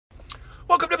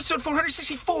Welcome to episode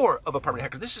 464 of Apartment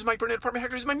Hacker. This is Mike Burnett. Apartment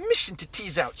Hacker is my mission to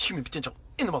tease out human potential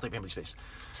in the multifamily space.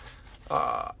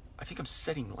 I think I'm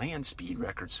setting land speed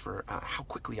records for how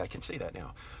quickly I can say that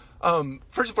now.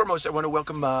 First and foremost, I want to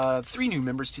welcome 3 new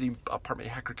members to the Apartment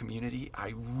Hacker community.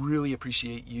 I really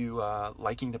appreciate you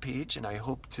liking the page, and I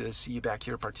hope to see you back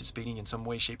here participating in some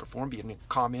way, shape, or form, be it in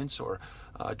comments or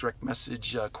direct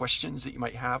message questions that you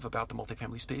might have about the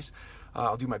multifamily space.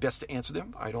 I'll do my best to answer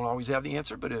them. I don't always have the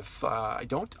answer, but if I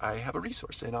don't, I have a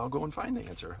resource, and I'll go and find the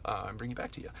answer and bring it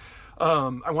back to you.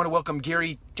 I want to welcome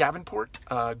Gary Davenport,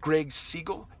 Greg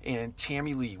Siegel, and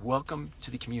Tammy Lee. Welcome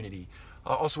to the community.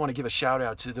 I also want to give a shout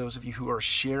out to those of you who are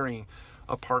sharing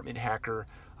Apartment Hacker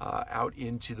out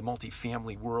into the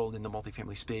multifamily world, in the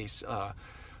multifamily space.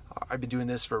 I've been doing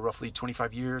this for roughly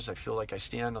 25 years. I feel like I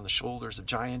stand on the shoulders of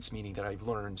giants, meaning that I've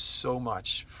learned so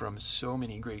much from so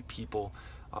many great people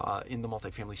in the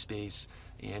multifamily space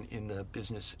and in the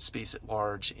business space at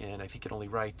large. And I think it only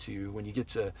right to, when you get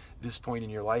to this point in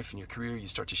your life and your career, you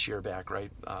start to share back,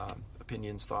 right?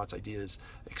 Opinions, thoughts, ideas,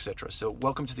 etc. So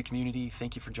welcome to the community.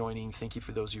 Thank you for joining. Thank you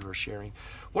for those of you who are sharing.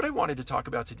 What I wanted to talk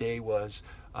about today was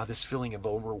this feeling of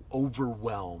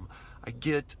overwhelm. I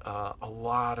get a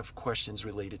lot of questions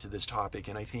related to this topic,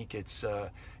 and I think it's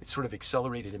sort of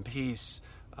accelerated in pace,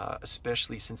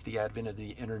 especially since the advent of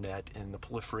the internet and the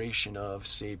proliferation of,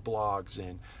 say, blogs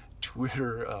and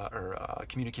Twitter or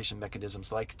communication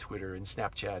mechanisms like Twitter and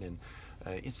Snapchat and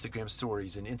Instagram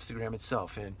stories and Instagram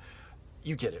itself. And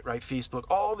you get it, right? Facebook,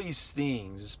 all these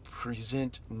things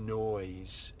present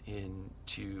noise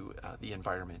into the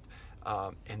environment.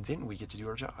 And then we get to do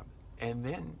our job. And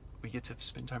then we get to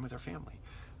spend time with our family.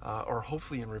 Or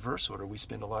hopefully in reverse order, we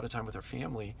spend a lot of time with our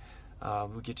family.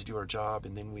 We get to do our job,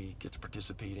 and then we get to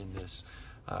participate in this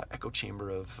echo chamber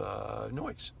of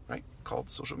noise, right? Called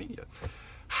social media.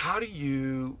 How do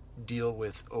you deal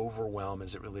with overwhelm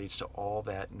as it relates to all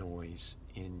that noise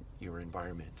in your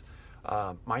environment?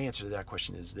 My answer to that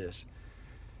question is this.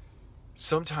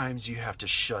 Sometimes you have to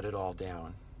shut it all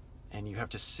down, and you have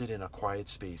to sit in a quiet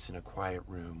space, in a quiet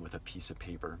room with a piece of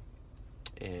paper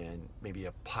and maybe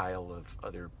a pile of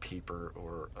other paper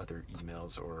or other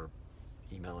emails or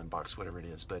email inbox, whatever it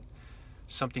is, but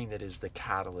something that is the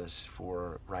catalyst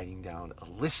for writing down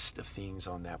a list of things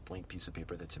on that blank piece of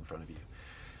paper that's in front of you.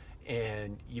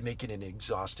 And you make it an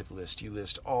exhaustive list. You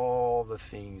list all the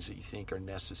things that you think are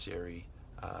necessary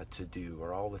to do,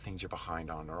 or all the things you're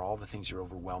behind on, or all the things you're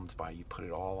overwhelmed by. You put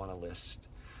it all on a list,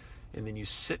 and then you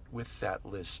sit with that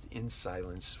list in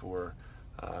silence for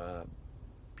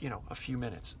a few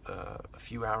minutes, a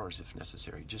few hours if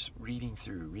necessary, just reading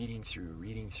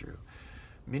through.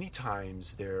 Many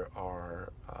times there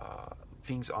are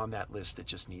things on that list that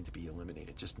just need to be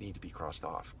eliminated, just need to be crossed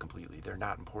off completely. They're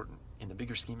not important. In the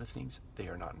bigger scheme of things, they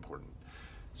are not important.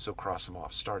 So cross them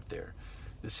off, start there.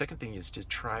 The second thing is to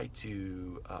try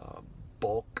to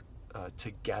bulk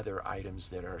together items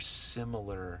that are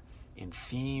similar in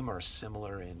theme or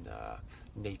similar in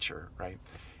nature, right?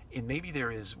 And maybe there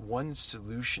is one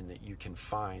solution that you can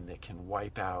find that can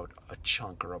wipe out a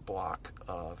chunk or a block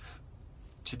of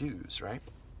to-dos, right?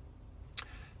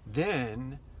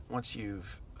 Then, once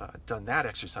you've done that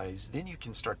exercise, then you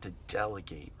can start to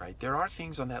delegate, right? There are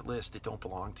things on that list that don't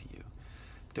belong to you.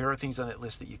 There are things on that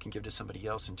list that you can give to somebody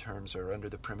else in terms or under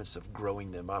the premise of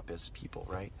growing them up as people,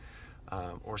 right?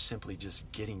 Or simply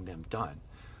just getting them done.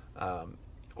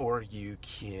 Or you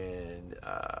can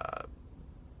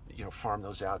farm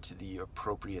those out to the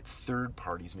appropriate third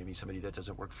parties, maybe somebody that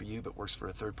doesn't work for you but works for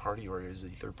a third party, or is a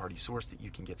third party source that you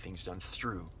can get things done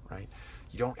through, right?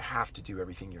 You don't have to do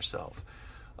everything yourself.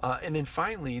 And then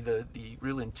finally, the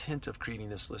real intent of creating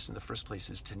this list in the first place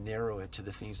is to narrow it to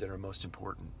the things that are most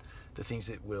important, the things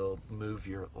that will move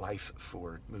your life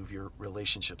forward, move your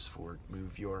relationships forward,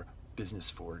 move your business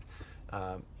forward,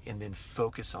 and then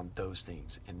focus on those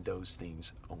things and those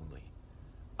things only.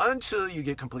 Until you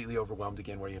get completely overwhelmed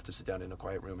again, where you have to sit down in a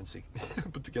quiet room and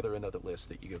put together another list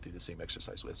that you go through the same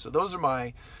exercise with. So those are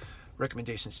my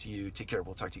recommendations to you. Take care.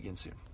 We'll talk to you again soon.